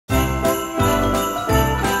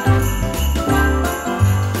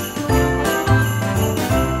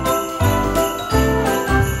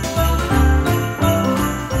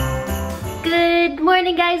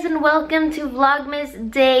and welcome to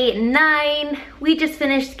Vlogmas day 9. We just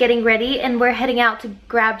finished getting ready and we're heading out to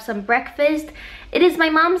grab some breakfast. It is my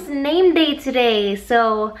mom's name day today,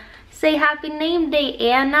 so say happy name day,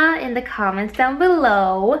 Anna, in the comments down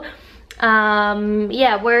below.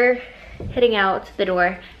 Yeah, we're heading out the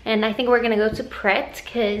door and I think we're gonna go to Pret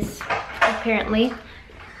because apparently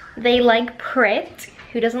they like Pret.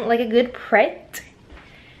 Who doesn't like a good Pret?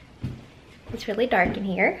 It's really dark in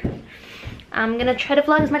here. I'm gonna try to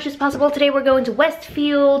vlog as much as possible. Today we're going to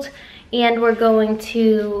Westfield and we're going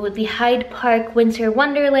to the Hyde Park Winter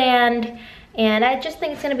Wonderland, and I just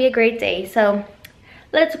think it's gonna be a great day, so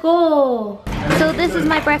let's go. So this is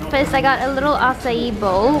my breakfast. I got a little acai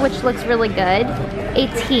bowl, which looks really good. A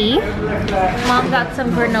tea. Mom got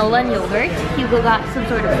some granola and yogurt. Hugo got some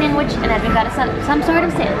sort of sandwich, and Edvin got some sort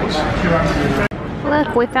of sandwich.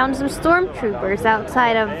 Look, we found some stormtroopers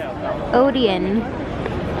outside of Odeon.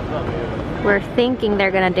 We're thinking they're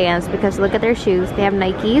gonna dance because look at their shoes. They have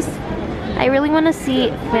Nikes. I really want to see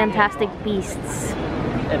Fantastic Beasts,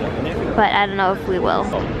 but I don't know if we will.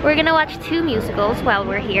 We're gonna watch 2 musicals while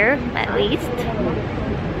we're here, at least.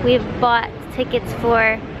 We've bought tickets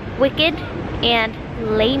for Wicked and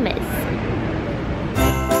Les Mis.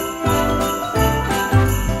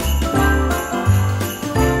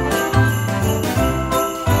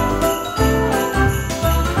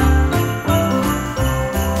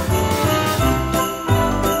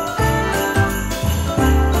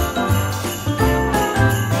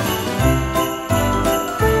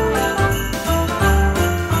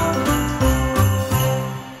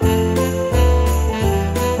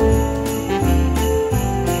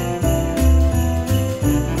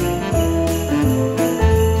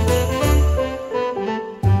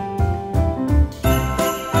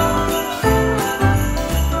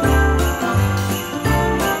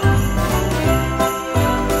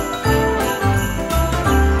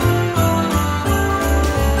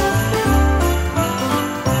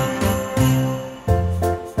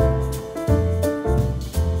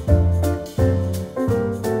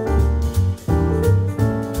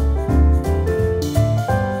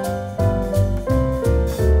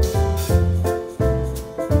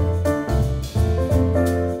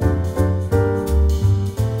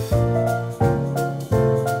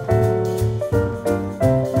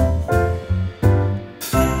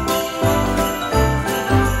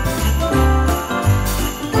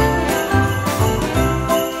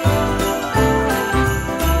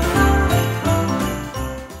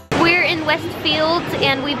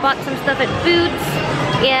 And we bought some stuff at Boots,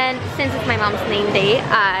 and since it's my mom's name day,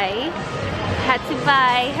 I had to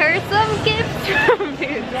buy her some gifts from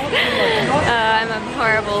Boots. I'm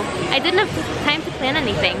horrible. I didn't have time to plan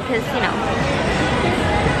anything because, you know.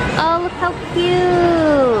 Oh, look how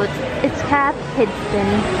cute! It's Cat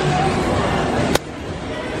Kidston.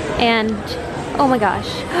 And, oh my gosh.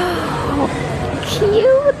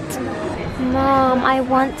 Cute! Mom, I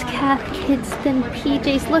want Cath Kidston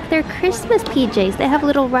PJs. Look, they're Christmas PJs. They have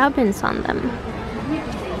little robins on them.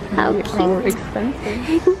 How cute. How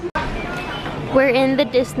expensive. We're in the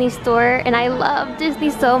Disney store, and I love Disney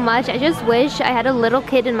so much. I just wish I had a little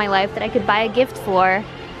kid in my life that I could buy a gift for.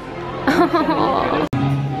 Oh.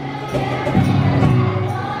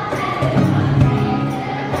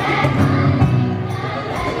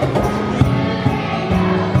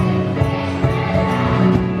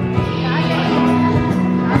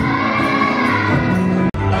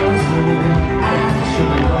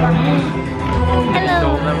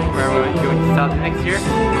 Next year?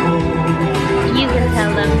 You can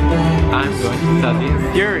tell them. I'm going to study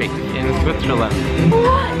in Zurich in Switzerland.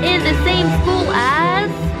 In the same school as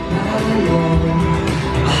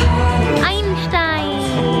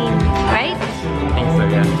Einstein, right? I think so,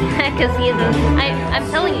 yeah. Because he is I'm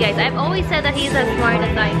telling you guys, I've always said that he's as smart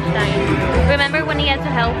as Einstein. Remember when he had to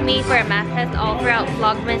help me for a math test all throughout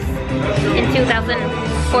Vlogmas in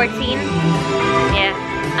 2014? Yeah,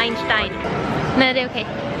 Einstein. No, they're okay.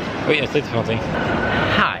 Wait, jag säger någonting.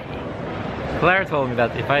 Hi. Klara told me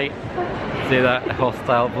that if I did a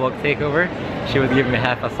hostile vlog takeover, she would give me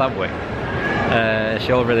half a Subway.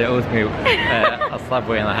 She already owes me a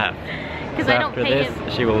Subway and a half. Because so I don't after pay this, him.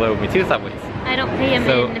 she will owe me 2 Subways. I don't pay him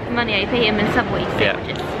in money, I pay him in Subway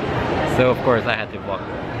sandwiches. Yeah. So of course I had to vlog,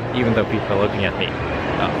 even though people are looking at me,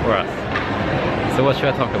 or us. So what should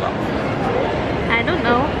I talk about? I don't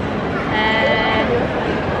know.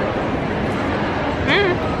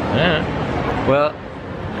 Well,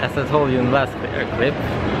 as I told you in the last clip,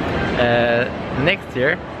 next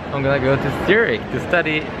year I'm gonna go to Zurich to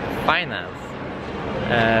study finance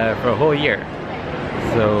for a whole year.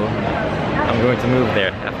 So I'm going to move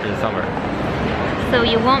there after the summer. So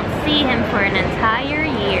you won't see him for an entire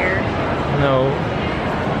year. No.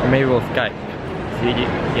 Or maybe we'll Skype. So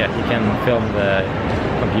yeah, he can film the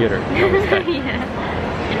computer.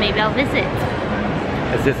 Yeah. And maybe I'll visit.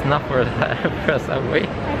 Is this enough for a subway?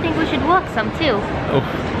 I think we should walk some too. Oh,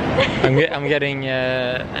 I'm getting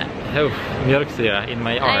mjölksyra in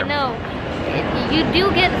my arm. I know. You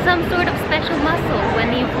do get some sort of special muscle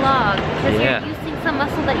when you vlog. Because you're using some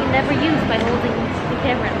muscle that you never use by holding the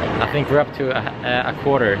camera like that. I think we're up to a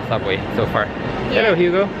quarter subway so far. Yeah. Hello,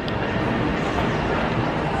 Hugo.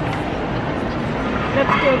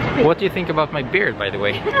 What do you think about my beard, by the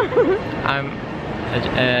way? You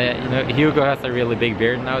know, Hugo has a really big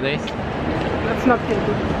beard nowadays. That's not good.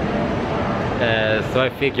 So I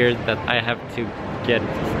figured that I have to get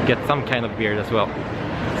some kind of beard as well.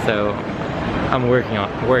 So I'm working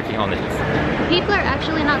on it. People are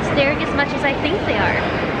actually not staring as much as I think they are.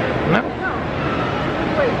 No?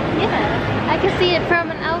 Yeah, I can see it from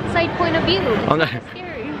an outside point of view. It's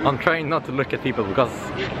scary. I'm trying not to look at people because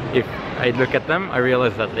if I look at them, I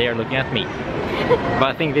realize that they are looking at me. But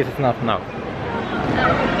I think this is not enough.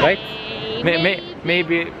 Okay, right?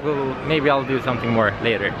 Maybe I'll do something more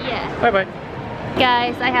later. Yeah. Bye bye.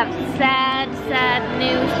 Guys, I have sad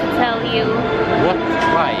news to tell you. What?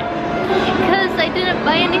 Why? Because I didn't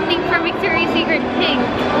buy anything from Victoria's Secret Pink,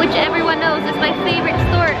 which everyone knows is my favorite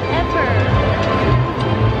store ever.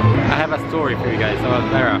 I have a story for you guys about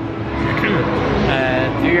Klara.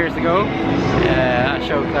 2 years ago, I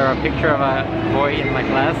showed Klara a picture of a boy in my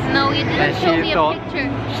class. No, you didn't show me a picture.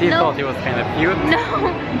 She thought he was kind of cute. No,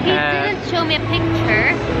 he didn't show me a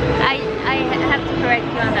picture. I have to correct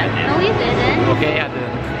you on that. No, you didn't. Okay, I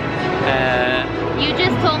didn't. You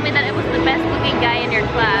just told me that it was the best looking guy in your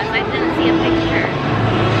class. I didn't see a picture.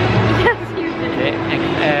 Yes, you did. Okay,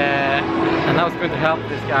 and I was going to help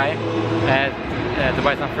this guy to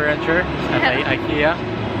buy some furniture at IKEA.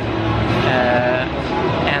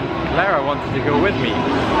 And Klara wanted to go with me.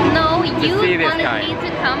 No, you wanted me to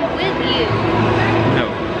come with you. No.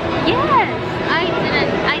 Yes, I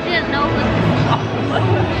didn't know.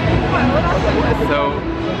 So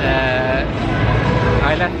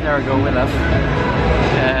I let Klara go with us.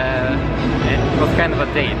 It was kind of a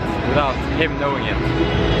date without him knowing it.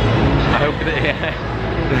 I hope that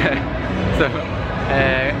so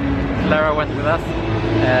Klara went with us,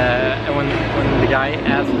 and when the guy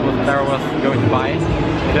asked what Klara was going to buy, he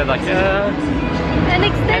said like an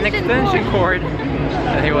extension cord.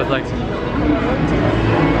 And he was like,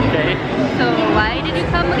 okay. So why did you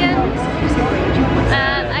come again?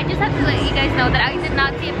 I just have to let you guys know that I did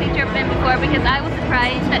not see a picture of him before because I was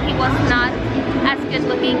surprised that he was not as good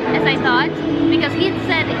looking as I thought, because he had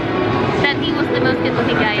said that he was the most good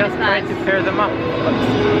looking guy in his class. I just tried to pair them up, but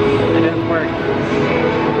it didn't work.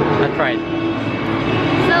 I tried.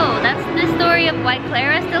 So that's the story of why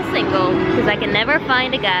Klara is still single, because I can never find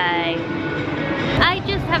a guy. I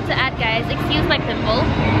just have to add, guys, excuse my pimple,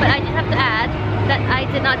 but I just have to add that I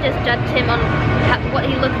did not just judge him on what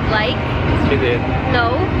he looked like. She did.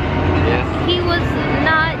 No. Yes. He was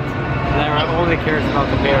not. Klara only cares about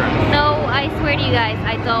the parents. No, I swear to you guys,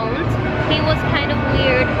 I don't. He was kind of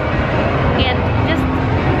weird and just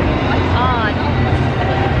odd.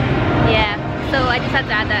 Yeah, so I just have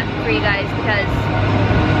to add that for you guys because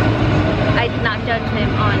I did not judge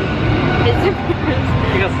him on his appearance.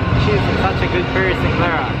 Because she's such a good person,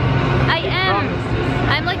 Klara. I am.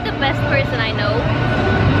 I'm like the best person I know.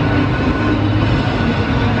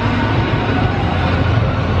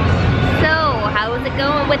 So, how is it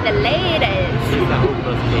going with the ladies? She's a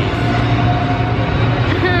hopeless case.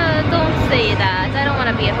 Don't say that. I don't want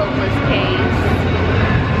to be a hopeless case.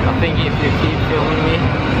 I think if you keep filming me,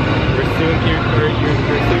 you're soon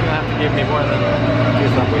gonna have to give me more than 2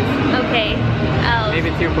 subways. Okay. Maybe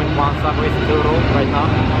 2.1 subways total right now.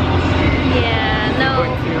 Yeah, no.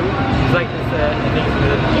 2.2. It's like this.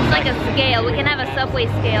 It's like a scale. We can have a subway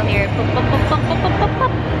scale here.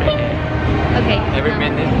 Okay. Every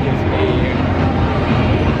minute gives me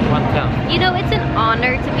 1/10. You know, it's an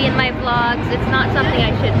honor to be in my vlogs. It's not something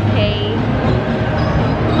I should pay.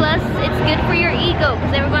 Plus, it's good for your ego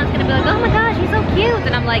because everyone's gonna be like, oh my gosh, he's so cute.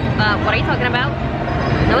 And I'm like, what are you talking about?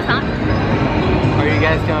 No, it's not. Are you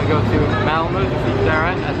guys gonna go to Malmö to see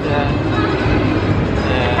Klara at the...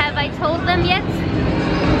 Have I told them yet?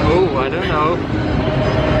 Oh, I don't know.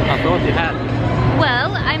 I thought you had.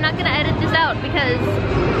 Well, I'm not gonna edit this out because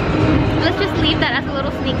let's just leave that as a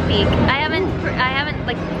little sneak peek. I haven't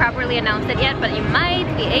like properly announced it yet, but you might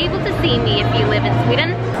be able to see me if you live in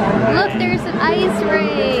Sweden. Look, there's an ice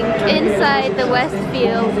rink inside the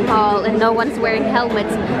Westfield Mall and no one's wearing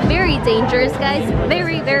helmets. Very dangerous, guys.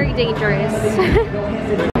 Very, very dangerous.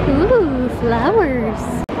 Ooh. Ooh, flowers.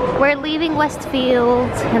 We're leaving Westfield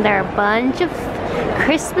and there are a bunch of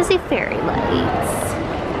Christmassy fairy lights.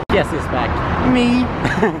 Guess who's back? Me.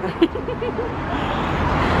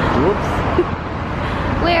 Whoops.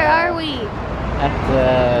 Where are we? At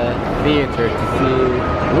the theater to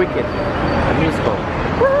see Wicked, the musical.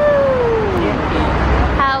 Woo!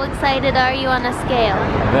 How excited are you on a scale?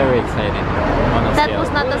 Very excited on a That scale. was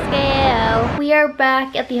not the scale. We are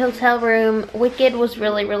back at the hotel room. Wicked was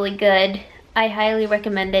really, really good. I highly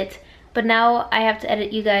recommend it. But now I have to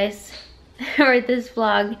edit you guys or this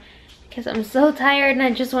vlog because I'm so tired and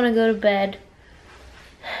I just want to go to bed.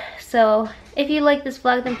 So if you like this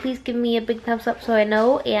vlog, then please give me a big thumbs up so I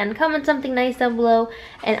know, and comment something nice down below,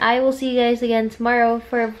 and I will see you guys again tomorrow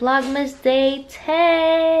for Vlogmas Day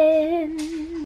 10.